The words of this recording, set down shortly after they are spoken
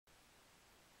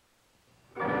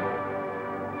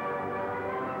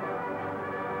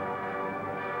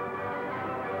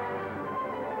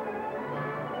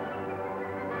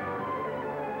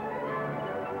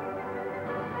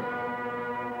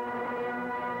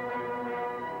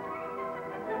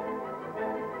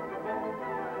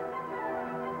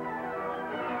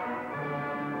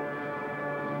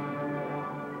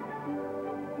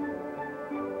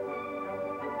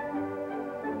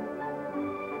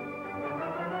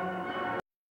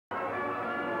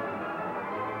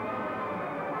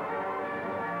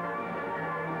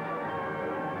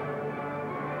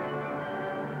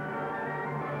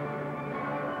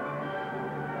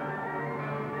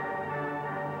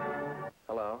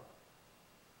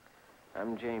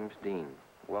I'm James Dean.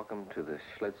 Welcome to the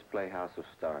Schlitz Playhouse of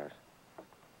Stars.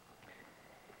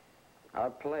 Our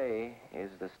play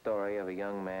is the story of a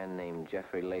young man named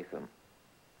Jeffrey Latham,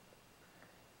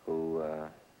 who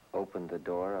opened the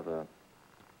door of a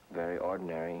very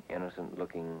ordinary,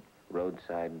 innocent-looking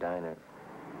roadside diner,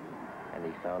 and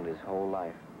he found his whole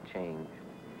life change.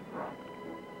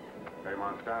 Hey,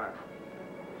 Montana,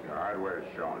 your hardware's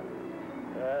showing.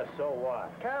 So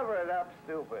what? Cover it up,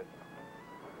 stupid.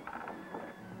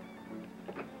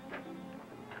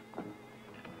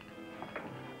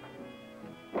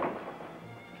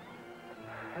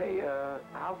 Hey,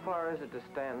 how far is it to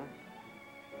Stanton?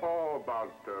 Oh,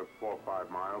 about 4 or 5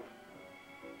 miles.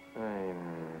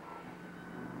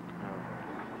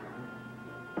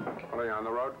 Are you on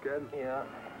the road, kid? Yeah.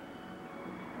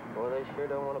 Boy, they sure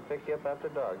don't want to pick you up after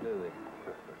dark, do they?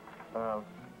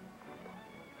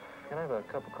 Can I have a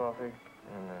cup of coffee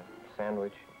and a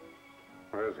sandwich?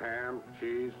 There's ham,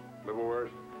 cheese,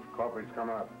 liverwurst. Coffee's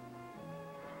coming up.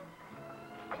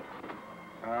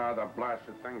 Ah, the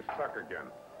blasted things stuck again.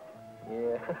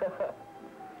 Yeah.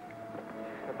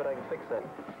 I bet I can fix that.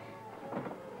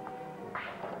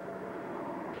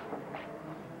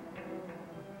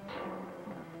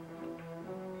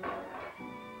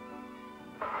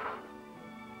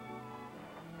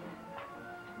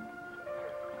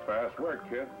 Fast work,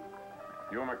 kid.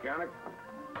 You a mechanic?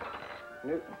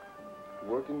 Nope.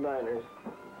 Working diners.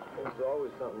 There's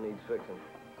always something needs fixing.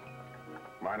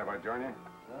 Mind if I join you?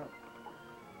 No.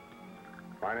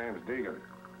 My name's Deegan.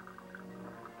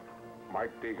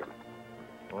 Mike Deegan.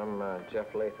 I'm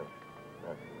Jeff Latham.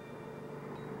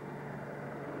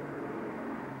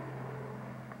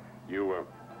 You,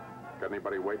 got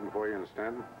anybody waiting for you in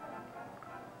Stanton?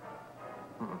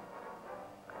 Hmm.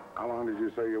 How long did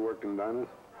you say you worked in diners?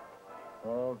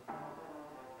 A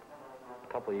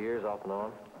couple of years off and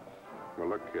on. Well,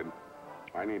 look, kid,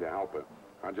 I need a helper.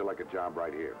 How'd you like a job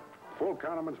right here? Full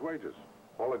condiments wages.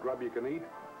 All the grub you can eat.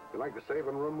 You like to save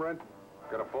on room rent?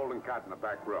 Got a folding cot in the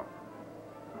back room.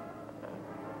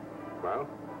 Well,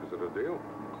 is it a deal?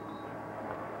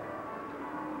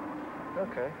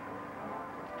 Okay.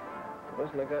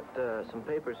 Listen, I got some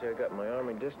papers here. I got my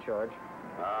Army discharge.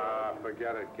 Ah,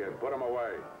 forget it, kid. Put them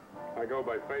away. I go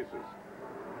by faces.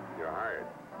 You're hired.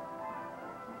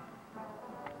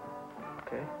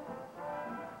 Okay.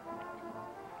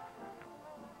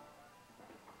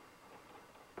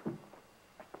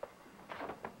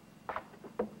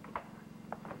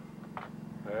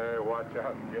 Hey, watch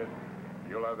out, kid.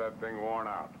 You'll have that thing worn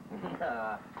out.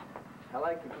 I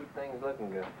like to keep things looking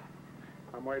good.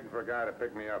 I'm waiting for a guy to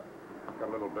pick me up. Got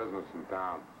a little business in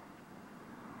town.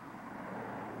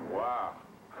 Wow.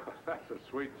 That's a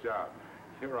sweet job.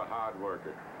 You're a hard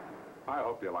worker. I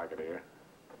hope you like it here.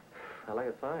 I like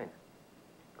it fine.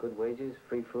 Good wages,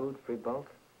 free food, free bunk.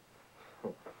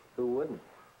 Who wouldn't?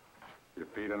 Your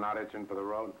feet are not itching for the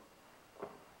road?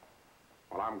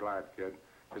 Well, I'm glad, kid,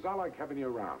 because I like having you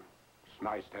around. It's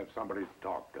nice to have somebody to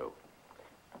talk to.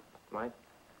 Mike?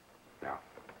 Yeah.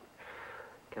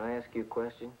 Can I ask you a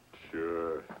question?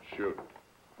 Sure. Shoot.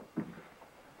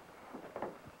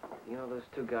 You know those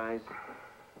two guys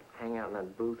hang out in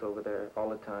that booth over there all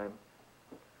the time?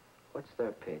 What's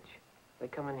their pitch? They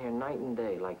come in here night and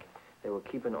day like they were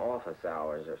keeping office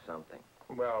hours or something.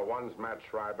 Well, one's Matt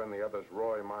Schreiber and the other's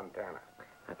Roy Montana.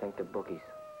 I think they're bookies.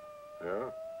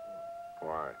 Yeah?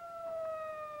 Why?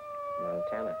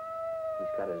 Montana. He's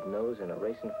got his nose in a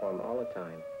racing form all the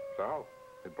time. So?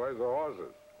 He plays the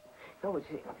horses. No, but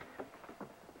see,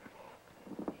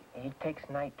 he takes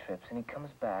night trips and he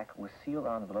comes back with sealed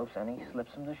envelopes and he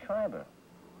slips them to Schreiber.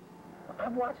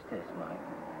 I've watched this, Mike.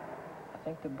 I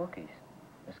think they're bookies.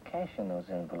 There's cash in those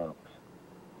envelopes.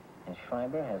 And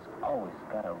Schreiber has always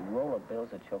got a roll of bills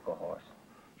that choke a horse.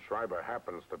 Schreiber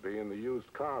happens to be in the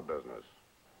used car business.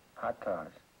 Hot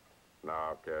cars.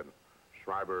 No, kid.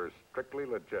 Schreiber is strictly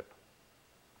legit.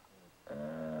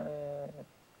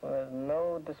 Well,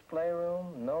 no display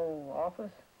room, no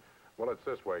office? Well, it's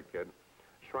this way, kid.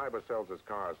 Schreiber sells his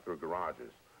cars through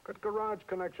garages. Got garage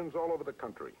connections all over the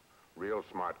country. Real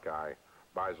smart guy.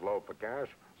 Buys low for cash,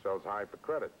 sells high for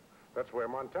credit. That's where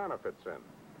Montana fits in.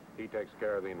 He takes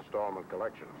care of the installment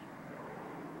collections.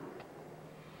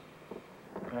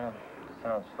 Well,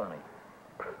 sounds funny.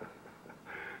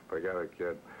 Forget it,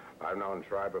 kid. I've known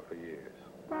Schreiber for years.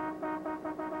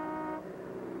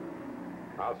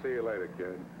 I'll see you later,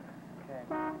 kid. Okay.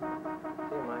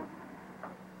 See you, Mike.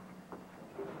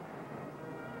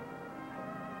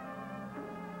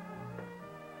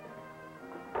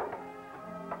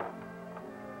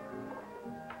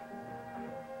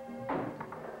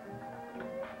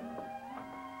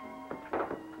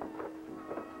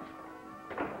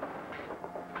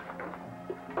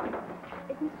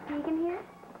 Hagen here?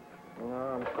 No,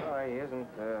 I'm sorry. Isn't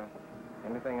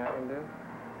anything I can do?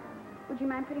 Would you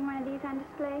mind putting one of these on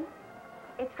display?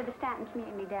 It's for the Stanton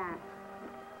Community Dance.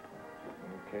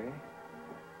 Okay.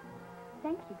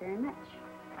 Thank you very much.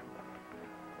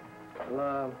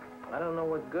 Well, I don't know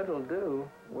what good it'll do.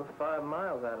 We're 5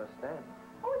 miles out of Stanton.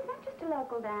 Oh, it's not just a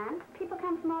local dance. People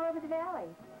come from all over the valley.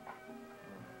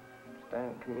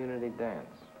 Stanton Community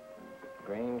Dance.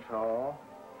 Grange Hall.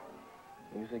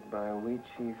 Music by Wee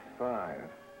Chief 5.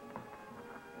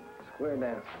 Square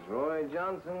dances. Roy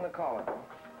Johnson, the caller.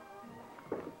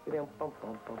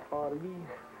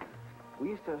 We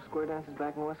used to have square dances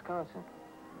back in Wisconsin.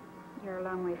 You're a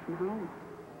long way from home.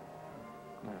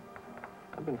 No,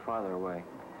 I've been farther away.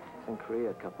 I was in Korea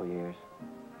a couple years.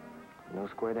 No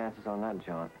square dances on that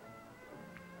jaunt.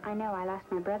 I know. I lost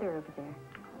my brother over there.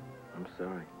 I'm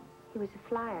sorry. He was a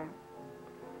flyer.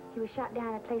 He was shot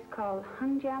down at a place called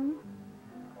Hungjum.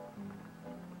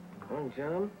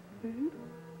 Hungjum? Mm-hmm.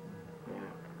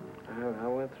 Yeah. I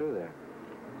went through there.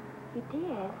 You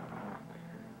did?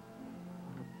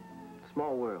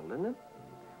 Small world, isn't it?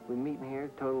 We meet in here,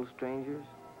 total strangers.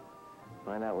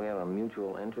 Find out we have a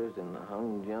mutual interest in the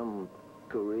Hungjum,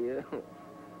 Korea.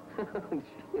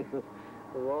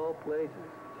 Of all places.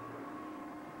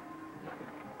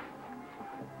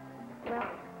 Well,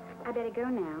 I better go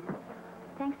now.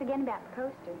 Thanks again about the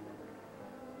poster.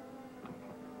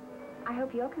 I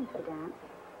hope you'll come to the dance.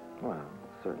 Well,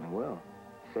 certainly will.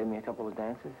 Save me a couple of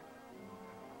dances?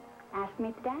 Ask me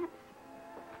at the dance.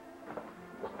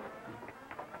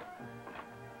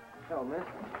 Oh, miss.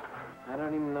 I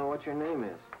don't even know what your name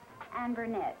is. Anne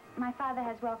Burnett. My father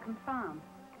has Welcome Farm.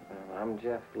 I'm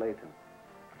Jeff Latham.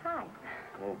 Hi.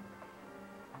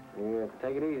 You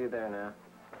take it easy there now.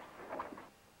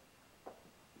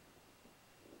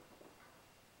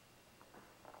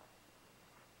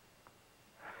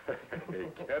 Hey,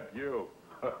 kept you.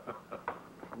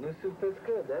 New suit fits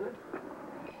good, doesn't it?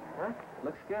 Huh?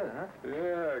 Looks good, huh?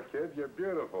 Yeah, kid, you're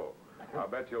beautiful. I'll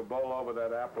bet you'll bowl over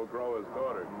that apple grower's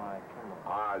daughter. Oh, my, come on.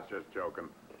 Ah, I was just joking.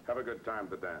 Have a good time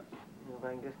to dance. If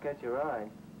I can just catch your eye.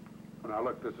 Now,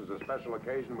 look, this is a special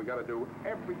occasion. We got to do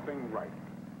everything right.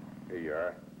 Here you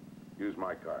are. Use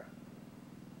my car.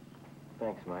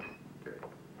 Thanks, Mike. Okay.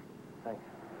 Thanks.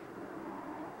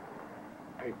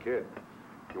 Hey, kid,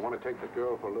 you want to take the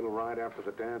girl for a little ride after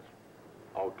the dance?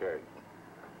 Okay.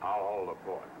 I'll hold the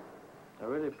fort. I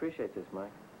really appreciate this,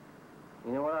 Mike.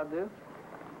 You know what I'll do?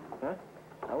 Huh?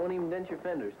 I won't even dent your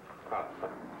fenders.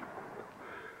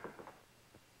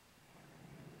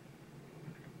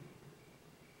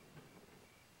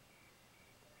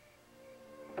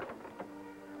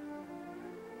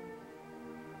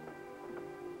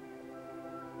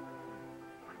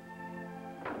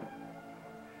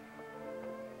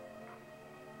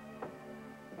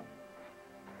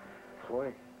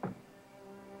 Boy,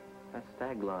 that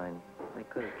stag line, they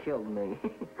could have killed me.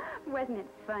 Wasn't it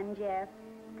fun, Jeff?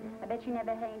 I bet you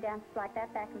never had any dances like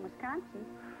that back in Wisconsin.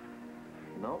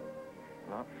 No,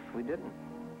 we didn't.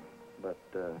 But,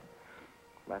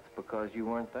 that's because you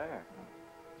weren't there.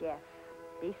 Jeff,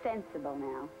 be sensible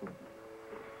now.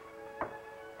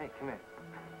 Hey, come here.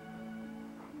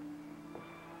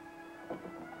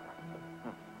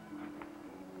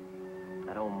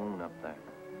 That old moon up there.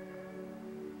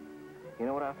 You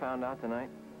know what I found out tonight?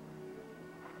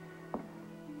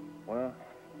 Well,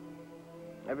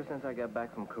 ever since I got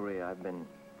back from Korea, I've been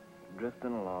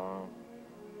drifting along,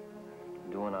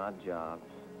 doing odd jobs.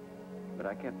 But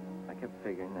I kept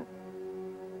figuring that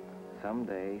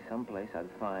someday, someplace, I'd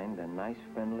find a nice,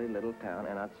 friendly little town,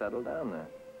 and I'd settle down there.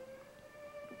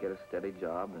 Get a steady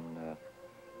job and a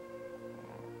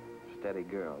steady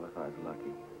girl, if I was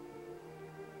lucky.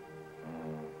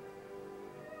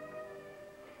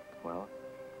 Well,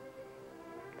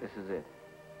 this is it.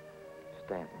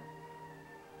 Stanton.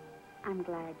 I'm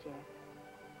glad, Jeff.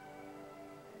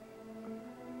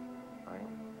 Are you?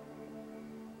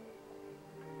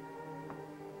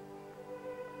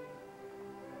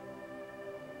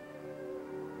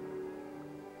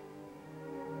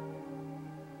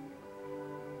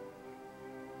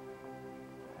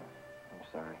 I'm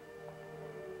sorry.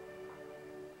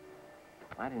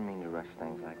 I didn't mean to rush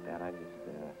things like that. I just,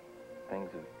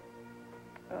 things have...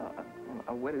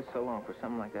 I waited so long for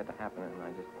something like that to happen, and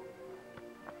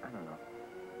I don't know.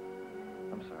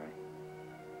 I'm sorry.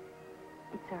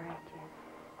 It's all right, Jeff.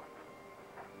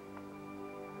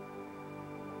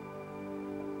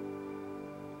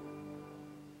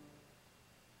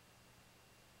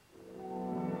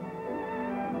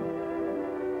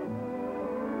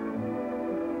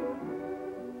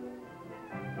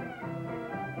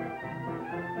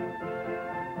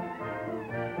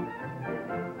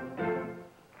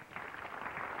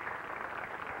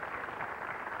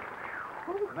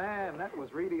 man, that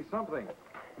was really something.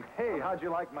 Hey, how'd you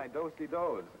like my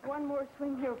do-si-dos? One more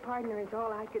swing here, partner, is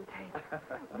all I could take.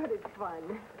 But it's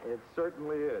fun. It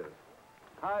certainly is.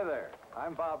 Hi there.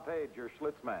 I'm Bob Page, your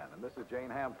Schlitz man, and this is Jane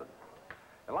Hampton.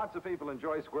 And lots of people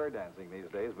enjoy square dancing these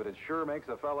days, but it sure makes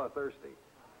a fella thirsty.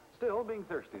 Still, being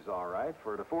thirsty's all right,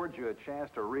 for it affords you a chance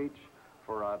to reach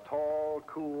for a tall,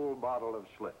 cool bottle of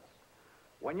Schlitz.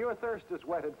 When your thirst is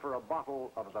whetted for a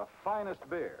bottle of the finest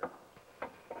beer,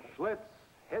 Schlitz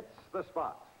hits the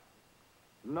spot.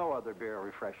 No other beer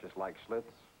refreshes like Schlitz.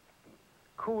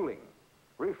 Cooling,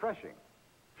 refreshing.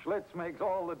 Schlitz makes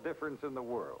all the difference in the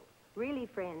world. Really,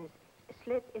 friends,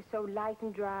 Schlitz is so light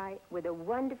and dry with a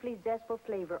wonderfully zestful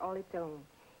flavor all its own.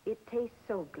 It tastes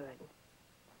so good.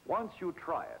 Once you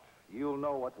try it, you'll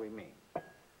know what we mean.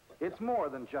 It's more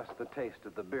than just the taste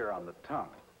of the beer on the tongue.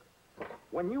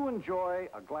 When you enjoy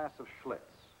a glass of Schlitz,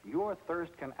 your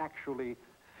thirst can actually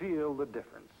feel the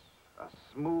difference. A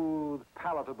smooth,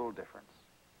 palatable difference.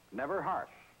 Never harsh,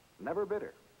 never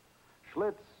bitter.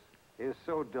 Schlitz is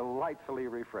so delightfully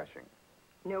refreshing.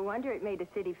 No wonder it made a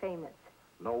city famous.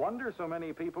 No wonder so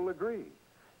many people agree.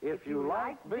 If you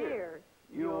like beer,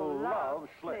 you'll love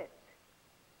Schlitz.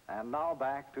 And now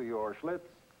back to your Schlitz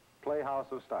Playhouse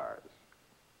of Stars.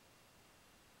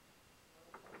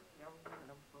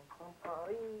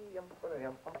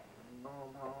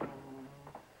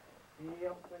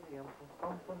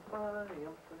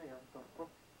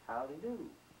 Howdy do.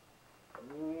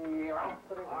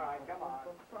 All right, come on.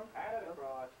 Add it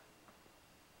across.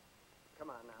 Come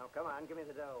on now, come on, give me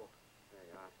the dough. There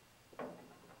you are.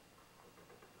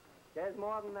 There's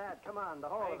more than that. Come on, the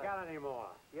whole I of ain't it. got any more.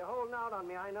 You're holding out on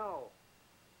me, I know.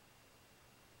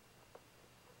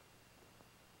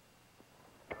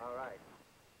 All right.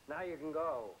 Now you can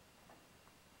go.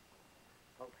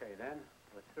 Okay, then.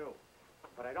 We're through.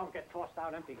 But I don't get tossed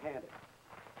out empty-handed.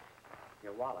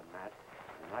 Your wallet, Matt.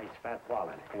 A nice fat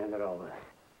wallet. Hand it over.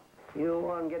 You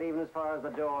won't get even as far as the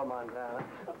door, Montana.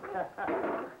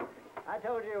 I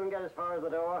told you you wouldn't get as far as the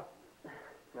door.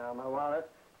 Now, my wallet.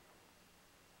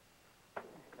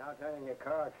 Now turn in your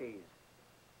car keys.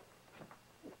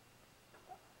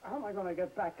 How am I going to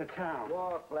get back to town?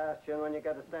 Walk, blast you, and when you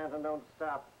get to Stanton, don't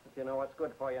stop. If you know what's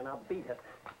good for you, now beat it.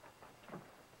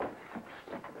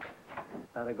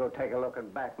 Better go take a look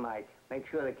at back, Mike. Make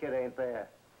sure the kid ain't there.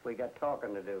 We got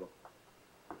talking to do.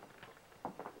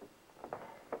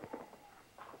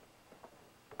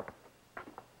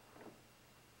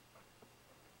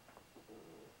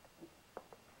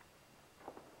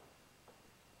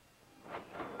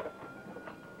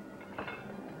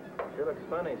 Sure looks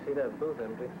funny. See that booth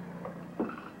empty.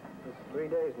 It's 3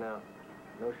 days now.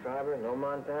 No Schreiber, no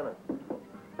Montana.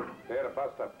 They had a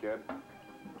bust-up, kid.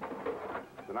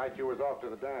 The night you was off to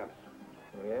the dance.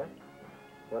 Oh, yeah?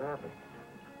 What happened?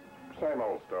 Same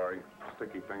old story.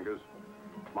 Sticky fingers.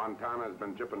 Montana's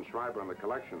been jipping Schreiber in the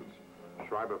collections.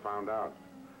 Schreiber found out.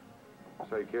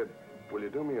 Say, kid, will you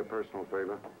do me a personal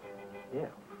favor? Yeah.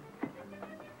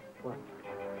 What?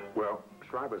 Well,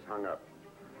 Schreiber's hung up.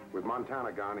 With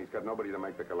Montana gone, he's got nobody to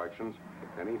make the collections,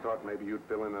 and he thought maybe you'd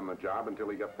fill in on the job until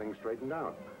he got things straightened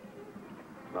out.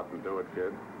 Nothing to it,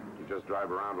 kid. You just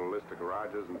drive around to a list of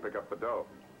garages and pick up the dough.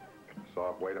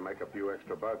 Soft way to make a few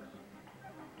extra bucks.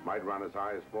 Might run as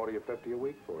high as 40 or 50 a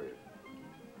week for you.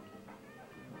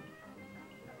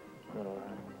 No,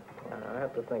 I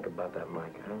have to think about that,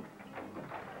 Mike.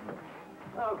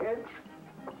 Oh, kid.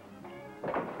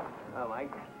 Oh,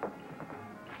 Mike.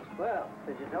 Well,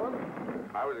 did you tell him?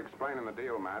 I was explaining the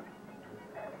deal, Matt.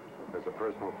 It's a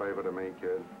personal favor to me,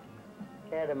 kid.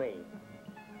 Yeah, to me.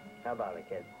 How about it,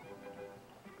 kid?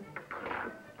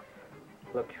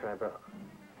 Look, Schreiber,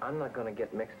 I'm not going to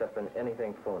get mixed up in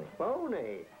anything phony.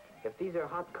 Phony? If these are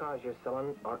hot cars you're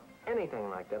selling or anything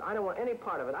like that, I don't want any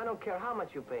part of it. I don't care how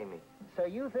much you pay me. So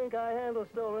you think I handle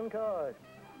stolen cars?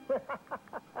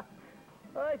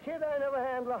 Why, kid, I never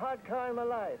handled a hot car in my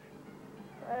life.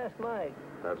 Ask Mike.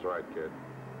 That's right, kid.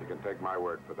 You can take my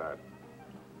word for that.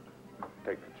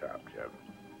 Take the job, Jeff.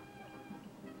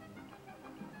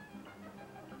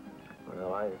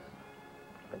 Well, I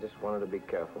just wanted to be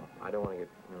careful. I don't want to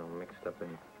get, mixed up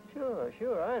in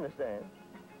Sure, I understand.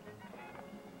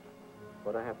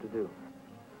 what I have to do.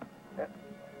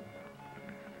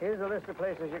 Here's a list of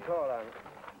places you call on.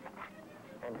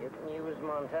 And you can use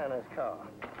Montana's car.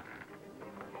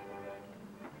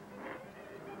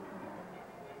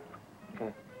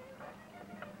 Okay.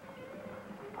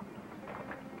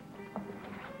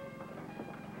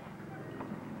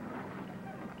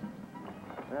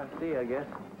 Well, see, I guess.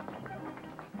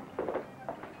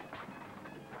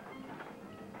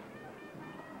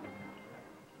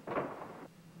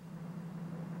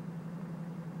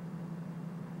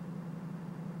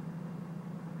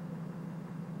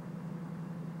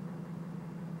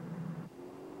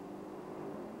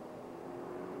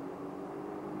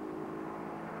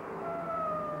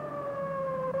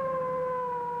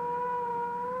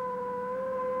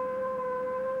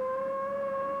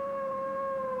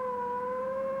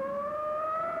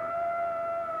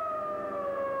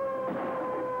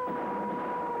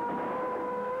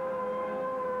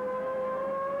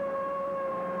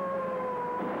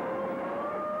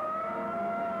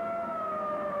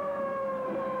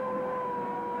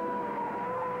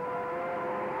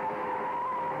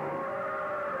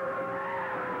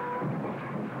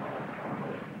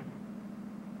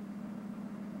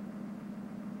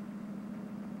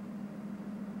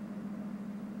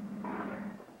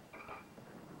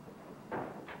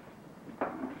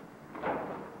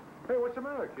 Hey, what's the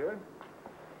matter, kid?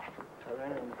 I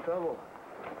ran into trouble.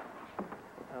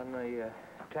 On the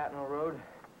Tatnall Road,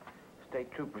 state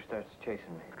trooper starts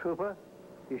chasing me. Trooper?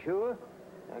 You sure?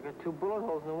 I got 2 bullet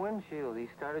holes in the windshield. He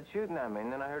started shooting at me,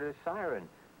 and then I heard a siren.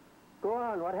 Go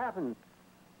on, what happened?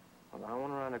 Well, I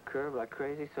went around a curve like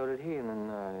crazy, so did he, and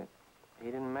then he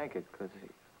didn't make it, because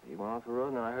he went off the road,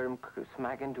 and then I heard him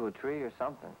smack into a tree or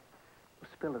something. Well,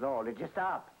 spill it all. Did you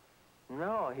stop?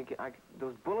 No,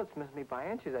 those bullets missed me by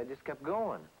inches. I just kept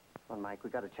going. Well, Mike, we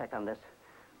got to check on this.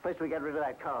 First, we get rid of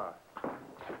that car.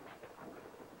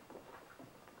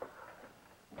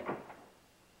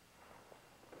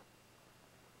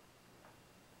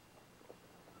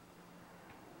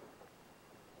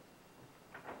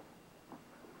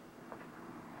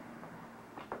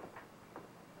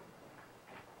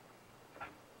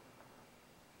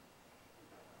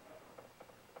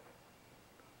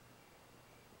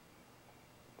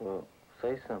 Well,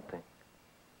 say something.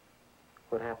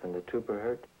 What happened? The trooper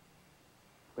hurt?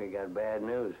 We got bad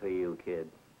news for you, kid.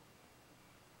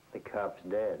 The cop's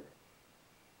dead.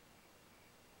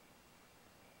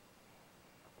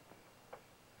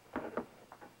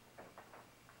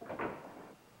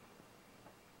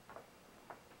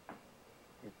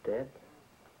 He's dead?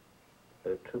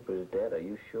 The trooper's dead, are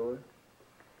you sure?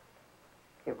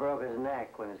 He broke his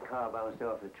neck when his car bounced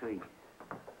off the tree.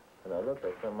 Now, look,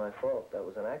 that's not my fault. That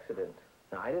was an accident.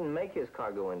 Now, I didn't make his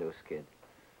car go into a skid.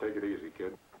 Take it easy,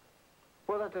 kid.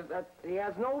 Well, he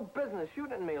has no business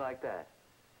shooting at me like that.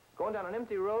 Going down an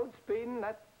empty road, speeding,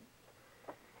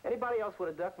 anybody else would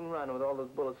have ducked and run with all those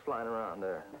bullets flying around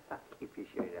there. Keep your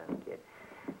shirt on, kid.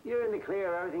 You're in the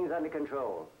clear. Everything's under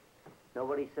control.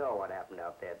 Nobody saw what happened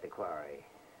out there at the quarry.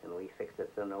 And we fixed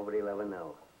it so nobody'll ever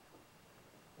know.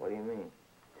 What do you mean?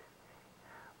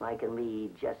 Mike and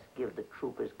me just give the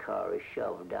trooper's car a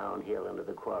shove downhill into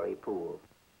the quarry pool.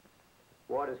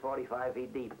 Water's 45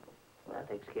 feet deep. That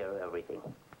takes care of everything.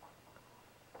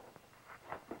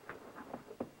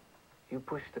 You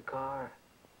pushed the car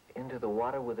into the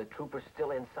water with the trooper still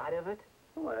inside of it?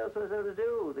 What else was there to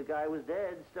do? The guy was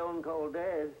dead, stone cold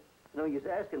dead. No use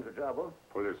asking for trouble.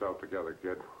 Pull yourself together,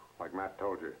 kid. Like Matt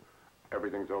told you,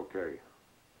 everything's okay.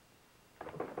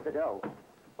 The dough.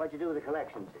 What'd you do with the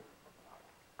collections?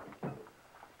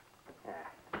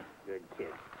 Good kid.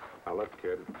 Now, look,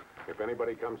 kid, if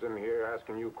anybody comes in here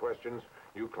asking you questions,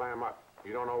 you clam up.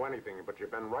 You don't know anything, but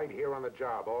you've been right here on the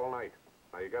job all night.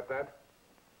 Now, you got that?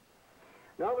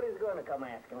 Nobody's going to come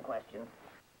asking questions.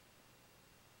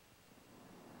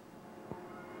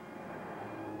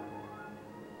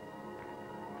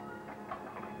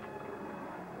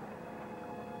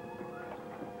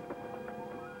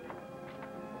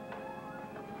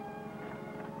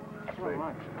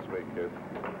 It's me, kid.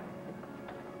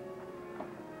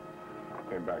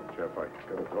 Came back, Jeff. I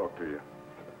gotta talk to you.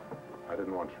 I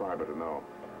didn't want Schreiber to know.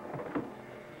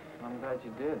 I'm glad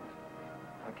you did.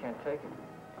 I can't take it.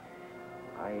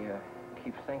 I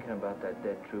keep thinking about that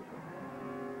dead trooper.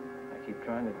 I keep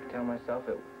trying to tell myself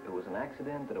it was an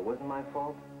accident, that it wasn't my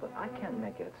fault, but I can't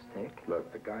make it stick.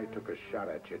 Look, the guy took a shot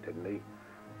at you, didn't he?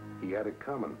 He had it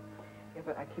coming. Yeah,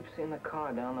 but I keep seeing the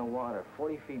car down the water,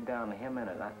 40 feet down, him in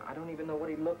it. I don't even know what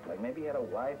he looked like. Maybe he had a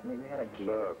wife, maybe he had a kid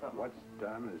or Look, something. what's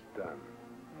done is done.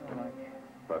 Yeah,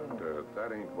 But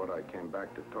that ain't what I came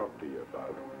back to talk to you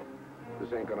about.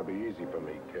 This ain't gonna be easy for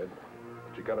me, kid.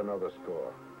 But you gotta know the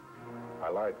score. I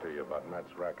lied to you about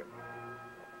Matt's racket.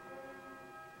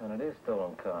 And it is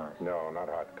stolen cars. No, not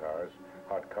hot cars.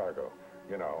 Hot cargo.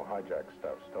 You know, hijack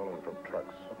stuff, stolen from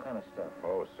trucks. What kind of stuff?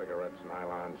 Oh, cigarettes,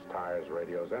 nylons, tires,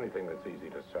 radios, anything that's easy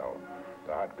to sell.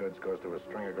 The hot goods goes to a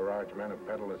string of garage men who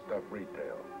peddle the stuff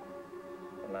retail.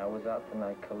 And I was out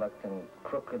tonight collecting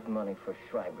crooked money for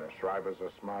Schreiber. Schreiber's a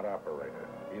smart operator.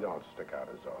 He don't stick out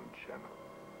his own chin.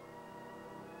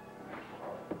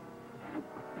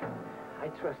 I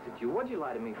trusted you. What'd you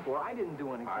lie to me for? I didn't do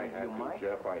anything I to had you, to, Mike.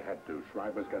 Jeff. I had to.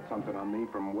 Schreiber's got something on me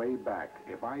from way back.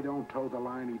 If I don't toe the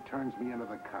line, he turns me into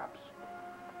the cops.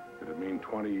 It'd mean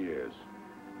 20 years.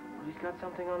 Well, he's got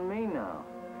something on me now.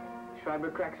 Schreiber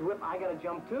cracks a whip, I gotta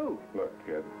jump too. Look,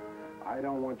 kid, I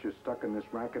don't want you stuck in this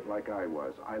racket like I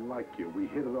was. I like you. We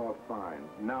hit it off fine.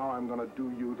 Now I'm gonna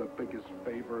do you the biggest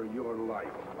favor of your life.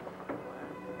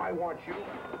 I want you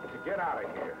to get out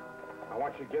of here. I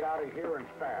want you to get out of here and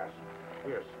fast.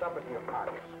 Here, stuff it in your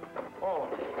pockets. All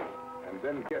of it. And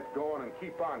then get going and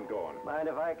keep on going. Mind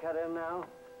if I cut in now?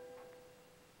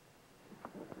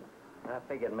 I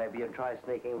figured maybe you'd try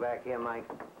sneaking back here, Mike.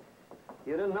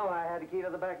 You didn't know I had a key to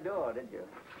the back door, did you?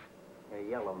 You're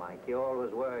yellow, Mike. You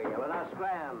always were yellow. Now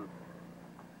scram.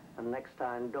 And next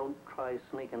time, don't try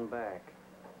sneaking back.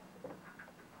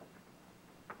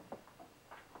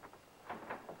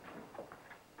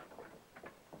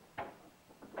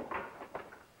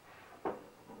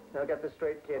 Now get this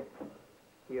straight, kid.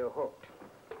 You're hooked.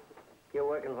 You're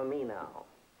working for me now.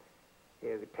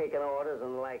 You're taking orders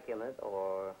and liking it,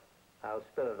 or I'll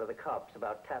spill it to the cops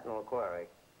about Tatnall Quarry.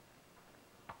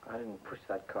 I didn't push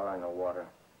that car in the water.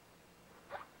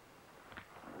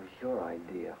 It was your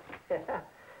idea.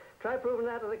 Try proving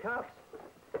that to the cops.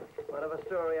 Whatever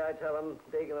story I tell them,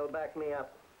 Deegan will back me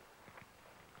up.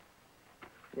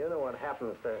 You know what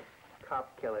happens to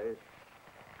cop killers.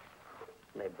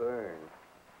 They burn.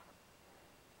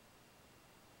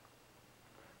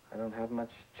 I don't have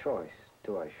much choice,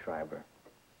 do I, Schreiber?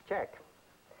 Check.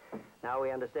 Now we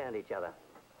understand each other.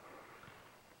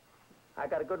 I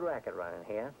got a good racket running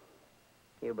here.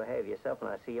 You behave yourself and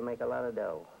I see you make a lot of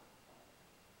dough.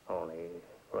 Only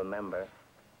remember,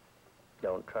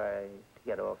 don't try to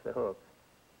get off the hook.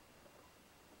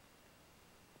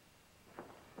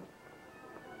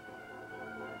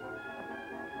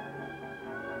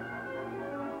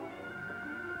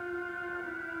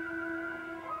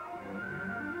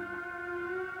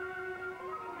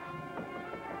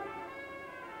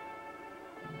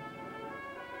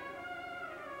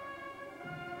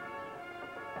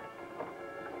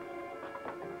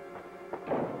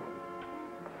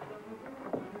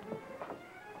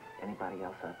 Anybody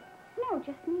else up? No,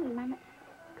 just me, Mama.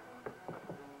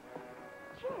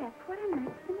 Jeff, what on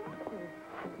earth's the matter?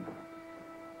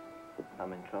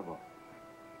 I'm in trouble.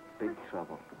 Big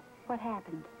trouble. What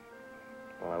happened?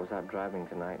 Well, I was out driving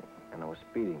tonight, and I was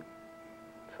speeding.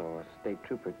 So a state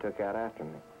trooper took out after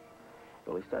me.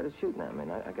 Well, he started shooting at me,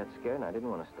 and I got scared, and I didn't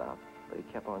want to stop. But he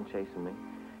kept on chasing me.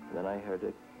 And then I heard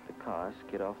the car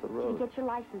skid off the road. Did you get your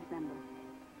license number?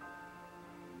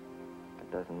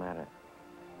 It doesn't matter.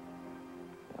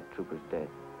 The trooper's dead.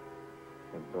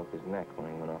 He broke his neck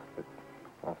when he went off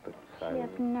the side Jeff,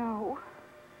 of the... no.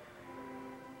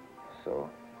 So,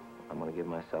 I'm gonna give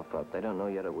myself up. They don't know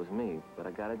yet it was me, but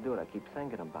I gotta do it. I keep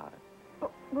thinking about it.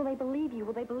 But will they believe you?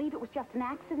 Will they believe it was just an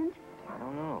accident? I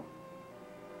don't know.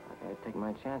 I gotta take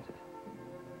my chances.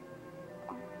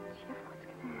 Oh, Jeff, what's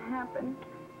gonna happen?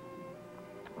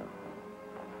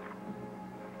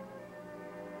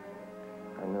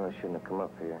 I knew I shouldn't have come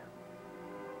up here.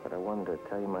 But I wanted to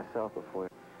tell you myself before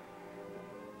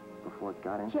it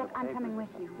got into Jeff, the I'm papers. coming with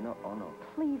you. No, oh no.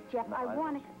 Please, Jeff, No, I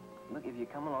want to... Look, if you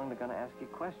come along, they're going to ask you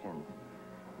questions.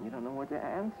 You don't know what to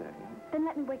answer. Then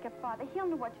let me wake up Father. He'll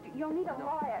know what to do. You'll need a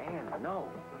lawyer. Anne, no,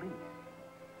 please.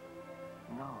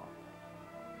 No,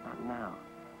 not now.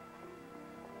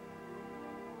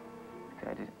 See,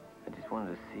 I just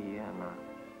wanted to see you, and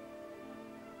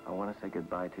I want to say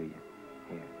goodbye to you.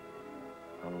 Here,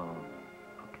 alone.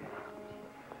 Okay.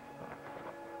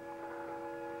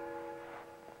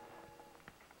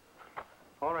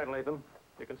 All right, Latham.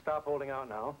 You can stop holding out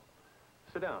now.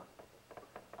 Sit down.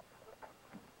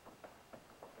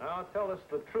 Now, tell us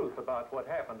the truth about what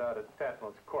happened out at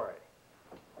Tatnall's Quarry.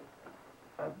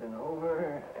 I've been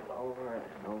over and over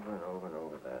and over and over and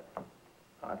over that.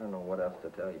 I don't know what else to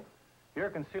tell you. You're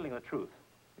concealing the truth.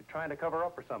 You're trying to cover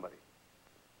up for somebody.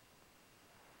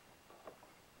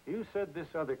 You said this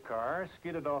other car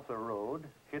skidded off the road,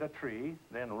 hit a tree,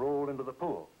 then rolled into the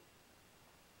pool.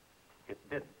 It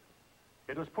didn't.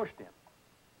 It was pushed in.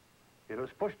 It was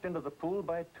pushed into the pool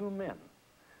by two men,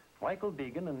 Michael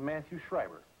Deegan and Matthew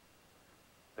Schreiber.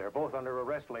 They're both under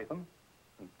arrest, Latham,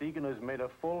 and Deegan has made a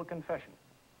full confession.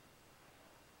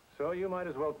 So you might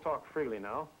as well talk freely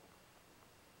now.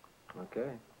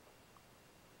 Okay.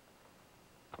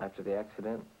 After the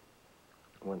accident,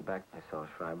 I went back. I saw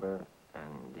Schreiber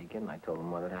and Deegan. I told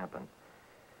them what had happened.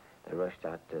 They rushed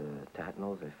out to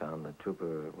Tatnall's. They found the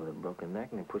trooper with a broken neck,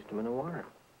 and they pushed him in the water.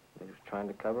 They were trying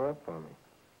to cover up for me.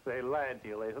 They lied to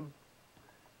you, Latham.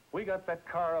 We got that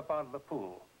car up out of the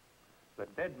pool. The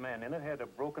dead man in it had a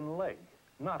broken leg,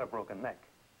 not a broken neck.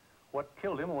 What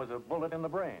killed him was a bullet in the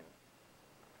brain.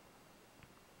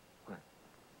 What?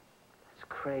 That's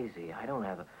crazy. I don't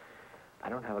have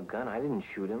a gun. I didn't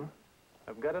shoot him.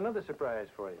 I've got another surprise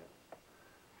for you.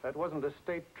 That wasn't a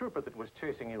state trooper that was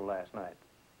chasing you last night.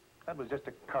 That was just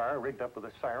a car rigged up with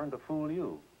a siren to fool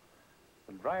you.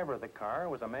 The driver of the car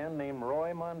was a man named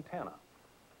Roy Montana.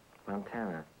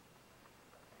 Montana?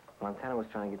 Montana was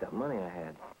trying to get that money I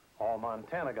had. All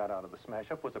Montana got out of the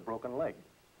smash-up was a broken leg.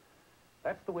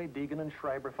 That's the way Deegan and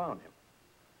Schreiber found him.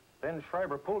 Then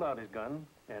Schreiber pulled out his gun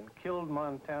and killed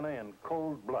Montana in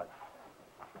cold blood.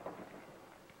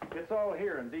 It's all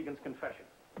here in Deegan's confession.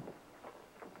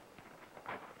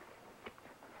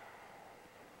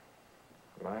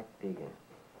 Mike Deegan.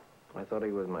 I thought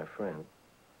he was my friend.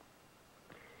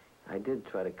 I did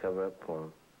try to cover up for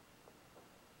him.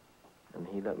 And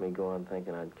he let me go on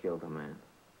thinking I'd killed a man.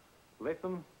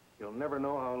 Latham, you'll never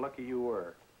know how lucky you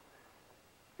were.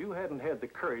 If you hadn't had the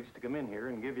courage to come in here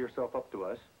and give yourself up to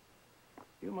us,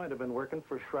 you might have been working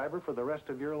for Schreiber for the rest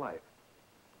of your life,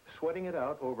 sweating it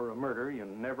out over a murder you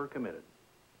never committed.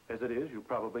 As it is, you'll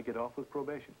probably get off with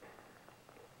probation.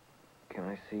 Can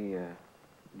I see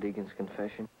Deegan's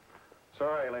confession?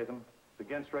 Sorry, Latham. It's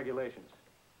against regulations.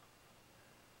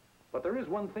 But there is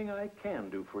one thing I can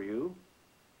do for you.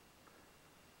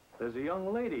 There's a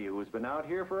young lady who's been out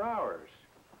here for hours,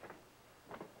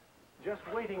 just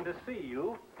waiting to see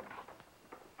you.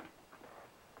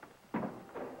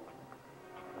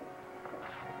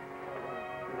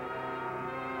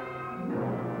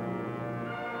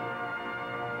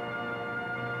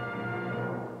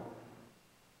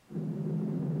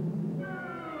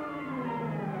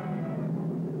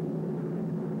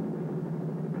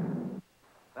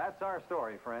 That's our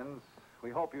story, friends.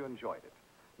 We hope you enjoyed it.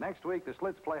 Next week, the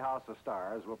Schlitz Playhouse of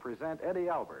Stars will present Eddie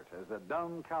Albert as a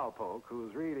dumb cowpoke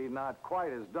who's really not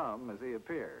quite as dumb as he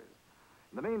appears.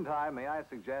 In the meantime, may I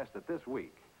suggest that this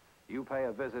week you pay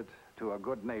a visit to a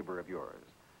good neighbor of yours,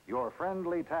 your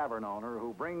friendly tavern owner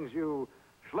who brings you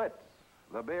Schlitz,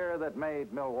 the beer that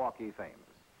made Milwaukee famous.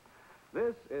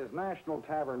 This is National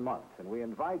Tavern Month, and we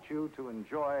invite you to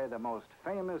enjoy the most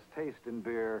famous taste in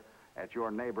beer at your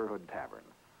neighborhood tavern.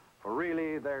 For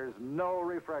really, there's no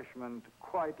refreshment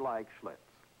quite like Schlitz.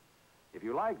 If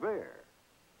you like beer,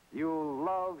 you'll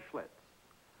love Schlitz.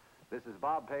 This is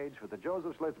Bob Page with the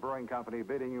Joseph Schlitz Brewing Company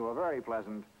bidding you a very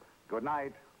pleasant good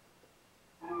night.